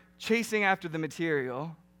are chasing after the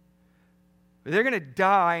material, but they're going to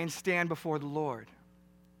die and stand before the Lord.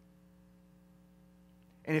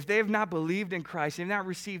 And if they have not believed in Christ, they have not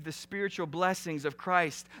received the spiritual blessings of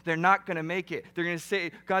Christ, they're not going to make it. They're going to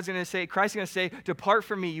say, Christ's going to say, depart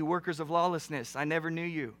from me, you workers of lawlessness. I never knew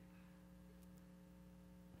you.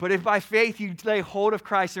 But if by faith you lay hold of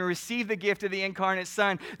Christ and receive the gift of the incarnate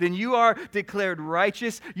Son, then you are declared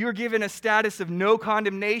righteous. You are given a status of no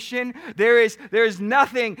condemnation. There is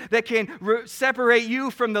nothing that can separate you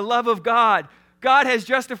from the love of God. God has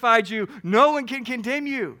justified you. No one can condemn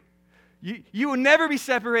you. You will never be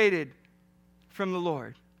separated from the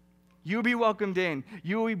Lord. You will be welcomed in.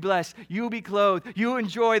 You will be blessed. You will be clothed. You will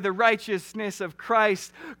enjoy the righteousness of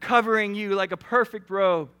Christ covering you like a perfect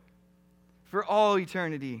robe for all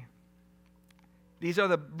eternity. These are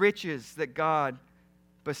the riches that God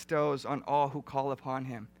bestows on all who call upon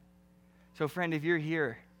him. So friend, if you're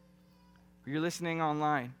here, or you're listening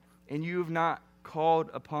online, and you have not called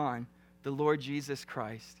upon the Lord Jesus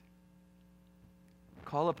Christ,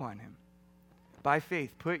 call upon him. By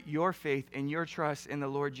faith, put your faith and your trust in the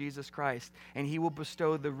Lord Jesus Christ, and he will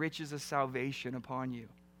bestow the riches of salvation upon you.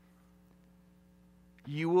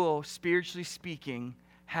 You will, spiritually speaking,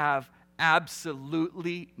 have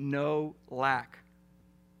absolutely no lack.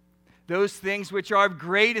 Those things which are of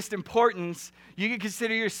greatest importance, you can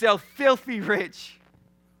consider yourself filthy rich.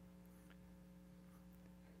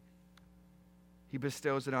 He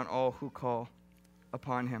bestows it on all who call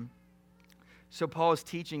upon him. So Paul is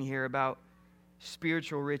teaching here about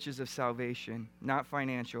spiritual riches of salvation, not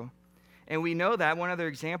financial. And we know that. One other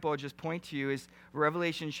example I'll just point to you is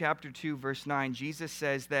Revelation chapter 2, verse 9. Jesus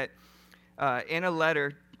says that in a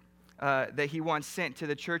letter that he once sent to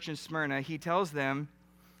the church in Smyrna, he tells them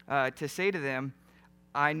to say to them,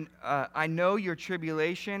 I know your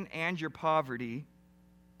tribulation and your poverty,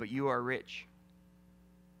 but you are rich.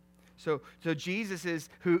 So Jesus is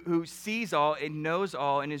who sees all and knows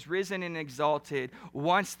all and is risen and exalted,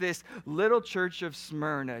 wants this little church of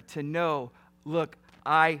Smyrna to know, look,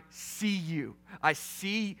 I see you. I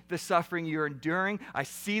see the suffering you're enduring. I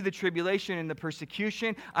see the tribulation and the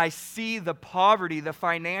persecution. I see the poverty, the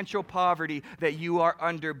financial poverty that you are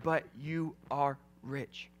under, but you are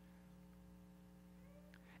rich.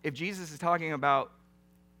 If Jesus is talking about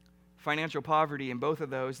financial poverty in both of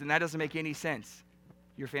those, then that doesn't make any sense.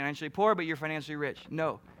 You're financially poor, but you're financially rich.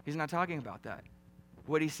 No, he's not talking about that.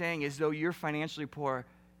 What he's saying is, though you're financially poor,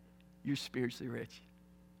 you're spiritually rich.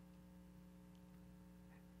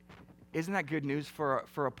 Isn't that good news for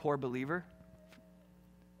a poor believer?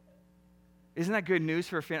 Isn't that good news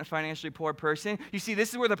for a financially poor person? You see, this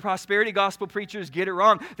is where the prosperity gospel preachers get it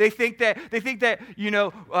wrong. They think that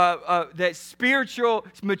that spiritual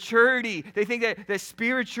maturity. They think that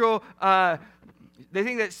spiritual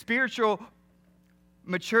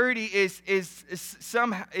maturity is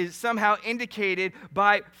somehow indicated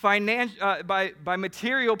by by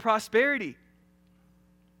material prosperity.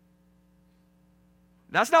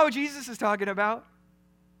 That's not what Jesus is talking about.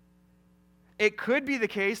 It could be the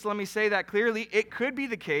case, let me say that clearly, it could be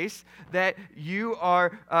the case that you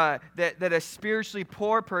are, that a spiritually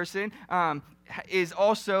poor person is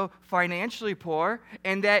also financially poor,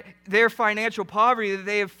 and that their financial poverty that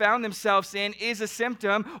they have found themselves in is a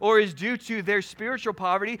symptom or is due to their spiritual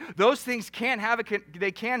poverty. Those things can have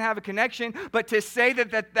a connection, but to say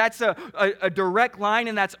that's a direct line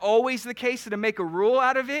and that's always the case, and to make a rule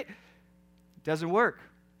out of it, doesn't work.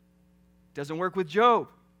 Doesn't work with Job.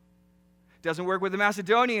 Doesn't work with the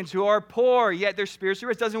Macedonians who are poor, yet they're spiritually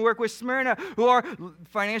rich. Doesn't work with Smyrna who are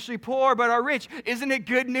financially poor but are rich. Isn't it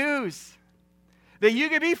good news that you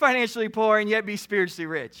can be financially poor and yet be spiritually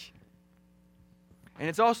rich? And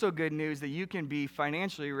it's also good news that you can be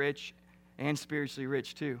financially rich and spiritually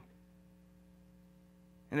rich too.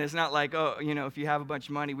 And it's not like, if you have a bunch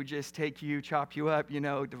of money, we just take you, chop you up,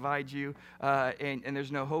 divide you, and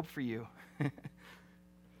there's no hope for you.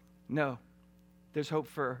 No, there's hope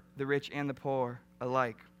for the rich and the poor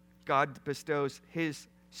alike. God bestows his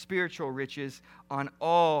spiritual riches on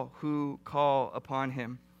all who call upon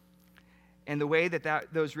him. And the way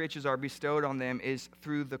that those riches are bestowed on them is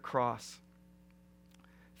through the cross.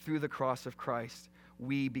 Through the cross of Christ,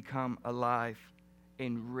 we become alive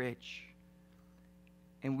and rich.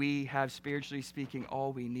 And we have, spiritually speaking,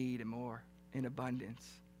 all we need and more in abundance.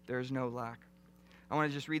 There is no lack. I want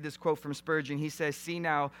to just read this quote from Spurgeon. He says, "See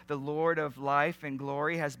now, the Lord of life and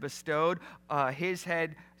glory has bestowed his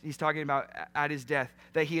head," he's talking about at his death,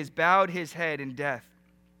 "that he has bowed his head in death.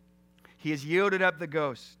 He has yielded up the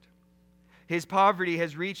ghost. His poverty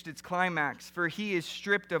has reached its climax, for he is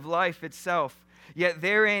stripped of life itself. Yet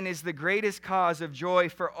therein is the greatest cause of joy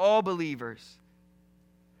for all believers.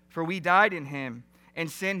 For we died in him, and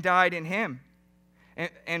sin died in him.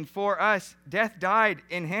 And for us, death died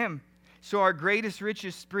in him. So our greatest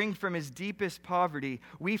riches spring from his deepest poverty.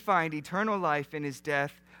 We find eternal life in his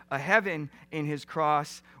death, a heaven in his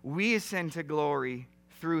cross. We ascend to glory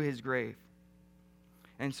through his grave."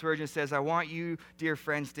 And Spurgeon says, "I want you, dear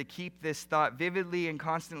friends, to keep this thought vividly and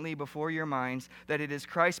constantly before your minds, that it is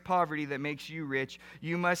Christ's poverty that makes you rich.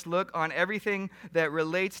 You must look on everything that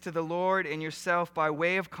relates to the Lord and yourself by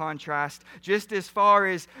way of contrast. Just as far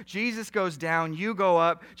as Jesus goes down, you go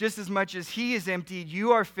up. Just as much as he is emptied,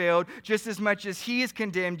 you are filled. Just as much as he is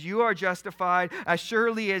condemned, you are justified. As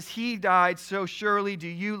surely as he died, so surely do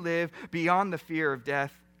you live beyond the fear of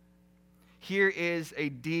death. Here is a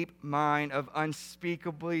deep mine of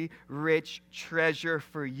unspeakably rich treasure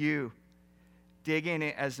for you. Dig in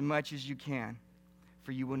it as much as you can,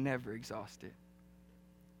 for you will never exhaust it."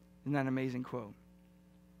 Isn't that an amazing quote?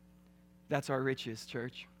 That's our riches,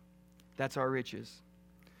 church. That's our riches.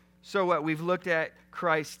 So what? We've looked at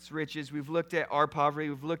Christ's riches. We've looked at our poverty.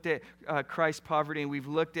 We've looked at Christ's poverty, and we've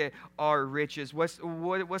looked at our riches. What's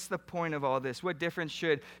the point of all this? What difference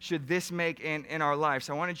should this make in our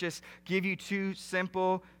lives? I want to just give you two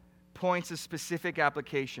simple points of specific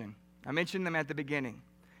application. I mentioned them at the beginning,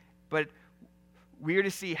 but we are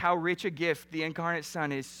to see how rich a gift the incarnate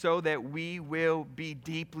Son is so that we will be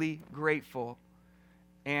deeply grateful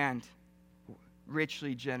and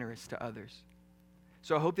richly generous to others.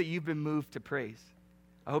 So I hope that you've been moved to praise.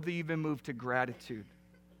 I hope that you've been moved to gratitude.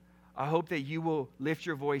 I hope that you will lift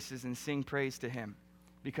your voices and sing praise to him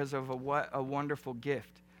because of what a wonderful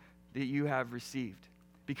gift that you have received.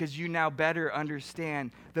 Because you now better understand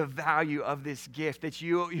the value of this gift, that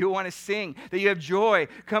you want to sing, that you have joy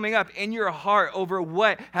coming up in your heart over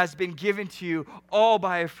what has been given to you, all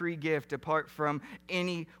by a free gift apart from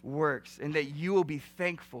any works, and that you will be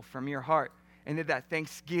thankful from your heart. and that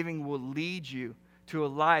thanksgiving will lead you to a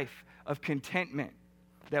life of contentment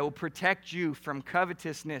that will protect you from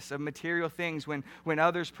covetousness of material things. When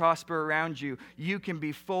others prosper around you, you can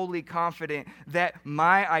be fully confident that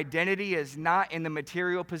my identity is not in the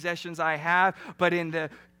material possessions I have, but in the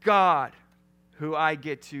God who I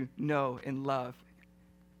get to know and love,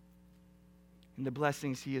 and the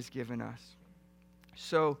blessings he has given us.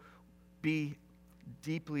 So be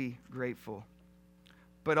deeply grateful.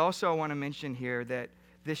 But also I want to mention here that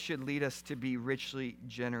this should lead us to be richly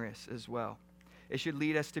generous as well. It should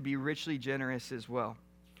lead us to be richly generous as well.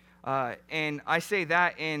 And I say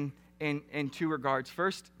that in two regards.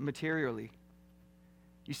 First, materially.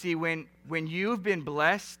 You see, when you've been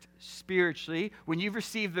blessed spiritually, when you've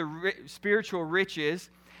received the spiritual riches,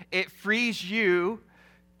 it frees you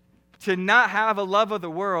to not have a love of the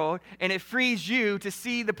world, and it frees you to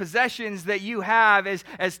see the possessions that you have as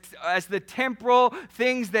the temporal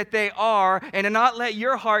things that they are, and to not let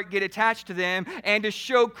your heart get attached to them, and to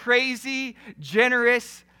show crazy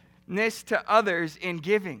generousness to others in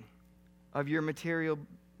giving of your material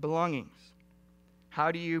belongings.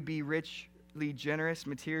 How do you be richly generous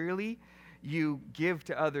materially? You give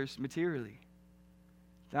to others materially.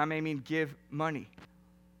 That may mean give money.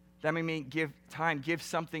 That may mean give time, give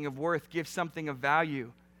something of worth, give something of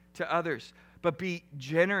value to others, but be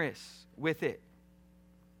generous with it.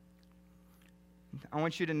 I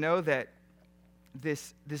want you to know that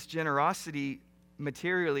this generosity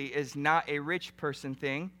materially is not a rich person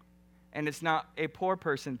thing, and it's not a poor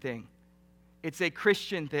person thing. It's a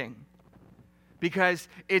Christian thing. Because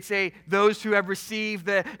it's those who have received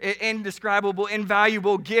the indescribable,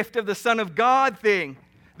 invaluable gift of the Son of God thing.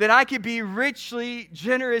 That I could be richly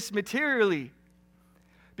generous materially.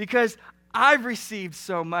 Because I've received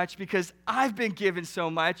so much, because I've been given so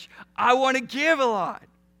much, I want to give a lot.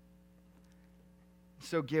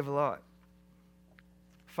 So give a lot.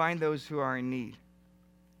 Find those who are in need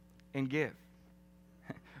and give.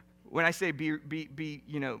 When I say be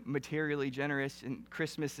materially generous, and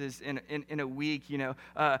Christmas is in a week,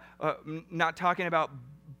 not talking about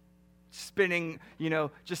spending,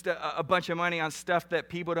 just a bunch of money on stuff that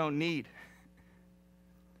people don't need.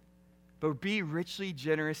 But be richly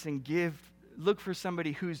generous and give. Look for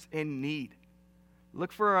somebody who's in need.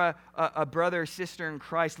 Look for a brother or sister in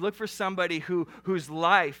Christ. Look for somebody whose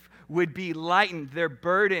life would be lightened. Their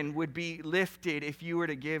burden would be lifted if you were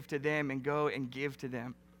to give to them and go and give to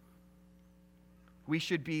them. We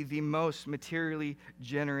should be the most materially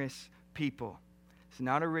generous people. It's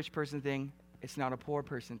not a rich person thing. It's not a poor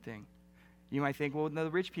person thing. You might think, well, the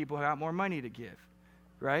rich people have more money to give,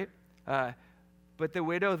 right? But the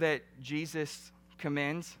widow that Jesus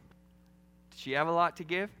commends, did she have a lot to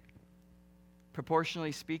give?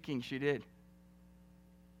 Proportionally speaking, she did.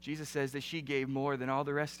 Jesus says that she gave more than all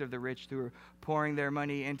the rest of the rich who were pouring their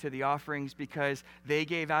money into the offerings because they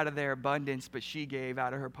gave out of their abundance, but she gave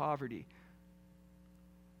out of her poverty.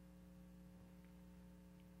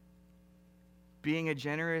 Being a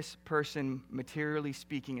generous person, materially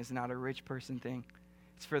speaking, is not a rich person thing.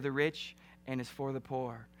 It's for the rich and it's for the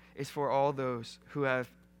poor. It's for all those who have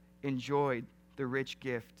enjoyed the rich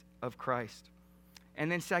gift of Christ.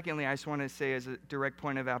 And then secondly, I just want to say as a direct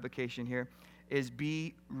point of application here, is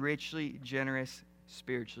be richly generous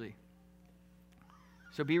spiritually.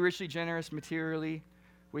 So be richly generous materially,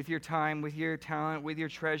 with your time, with your talent, with your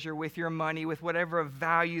treasure, with your money, with whatever of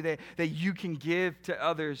value that you can give to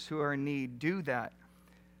others who are in need. Do that.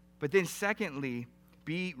 But then secondly,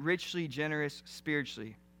 be richly generous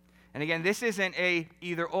spiritually. And again, this isn't a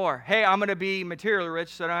either or. Hey, I'm going to be materially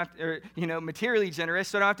rich, so I don't have to, materially generous,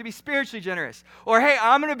 so I don't have to be spiritually generous. Or hey,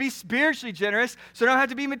 I'm going to be spiritually generous, so I don't have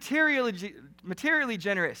to be materially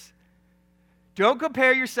generous. Don't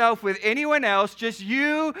compare yourself with anyone else, just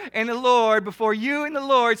you and the Lord. Before you and the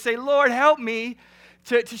Lord, say, Lord, help me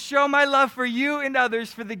to show my love for you and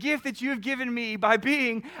others, for the gift that you have given me by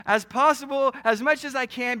being, as possible, as much as I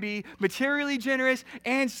can be, materially generous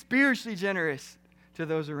and spiritually generous to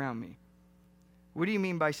those around me. What do you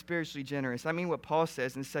mean by spiritually generous? I mean what Paul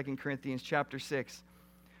says in 2 Corinthians chapter 6,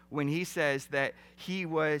 when he says that he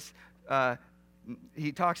was...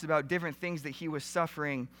 he talks about different things that he was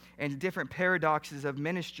suffering and different paradoxes of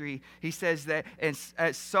ministry. He says that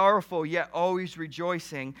as sorrowful yet always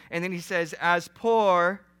rejoicing. And then he says, as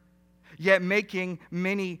poor yet making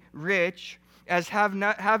many rich, as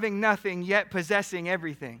having nothing yet possessing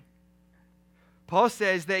everything. Paul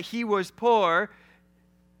says that he was poor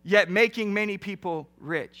yet making many people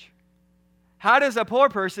rich. How does a poor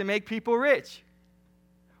person make people rich?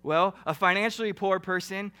 Well, a financially poor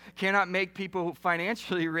person cannot make people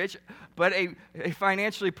financially rich, but a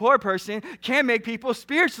financially poor person can make people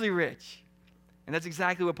spiritually rich. And that's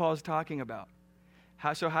exactly what Paul is talking about.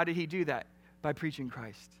 How did he do that? By preaching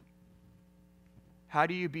Christ. How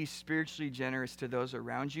do you be spiritually generous to those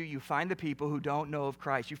around you? You find the people who don't know of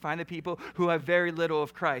Christ. You find the people who have very little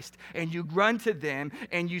of Christ. And you run to them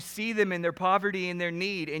and you see them in their poverty and their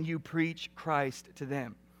need and you preach Christ to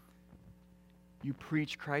them. You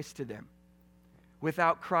preach Christ to them.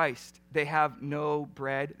 Without Christ, they have no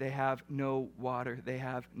bread, they have no water, they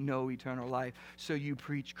have no eternal life. So you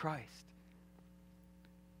preach Christ.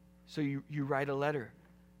 So you write a letter,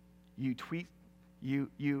 you tweet,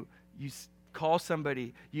 you call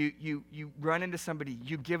somebody, you run into somebody,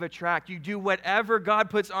 you give a tract, you do whatever God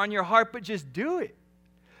puts on your heart, but just do it.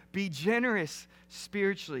 Be generous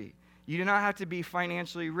spiritually. You do not have to be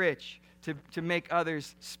financially rich to make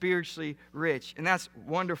others spiritually rich. And that's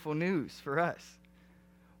wonderful news for us.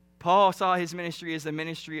 Paul saw his ministry as a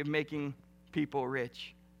ministry of making people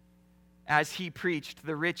rich as he preached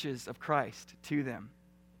the riches of Christ to them.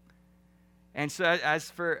 And so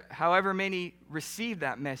as for however many received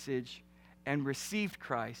that message and received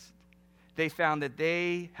Christ, they found that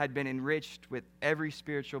they had been enriched with every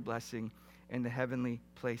spiritual blessing in the heavenly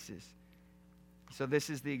places. So this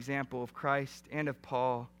is the example of Christ and of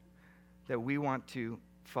Paul that we want to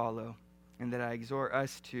follow and that I exhort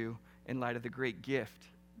us to in light of the great gift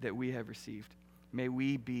that we have received. May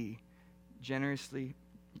we be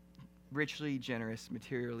richly generous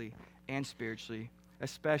materially and spiritually,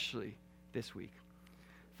 especially this week.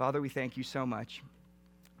 Father, we thank you so much.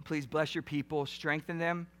 Please bless your people, strengthen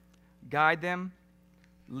them, guide them,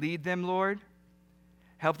 lead them, Lord.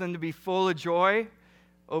 Help them to be full of joy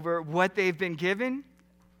over what they've been given.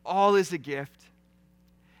 All is a gift.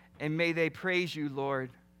 And may they praise you, Lord,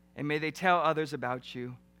 and may they tell others about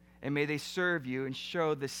you, and may they serve you and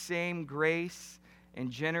show the same grace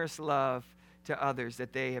and generous love to others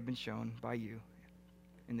that they have been shown by you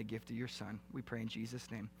in the gift of your Son. We pray in Jesus'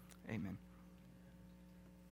 name. Amen.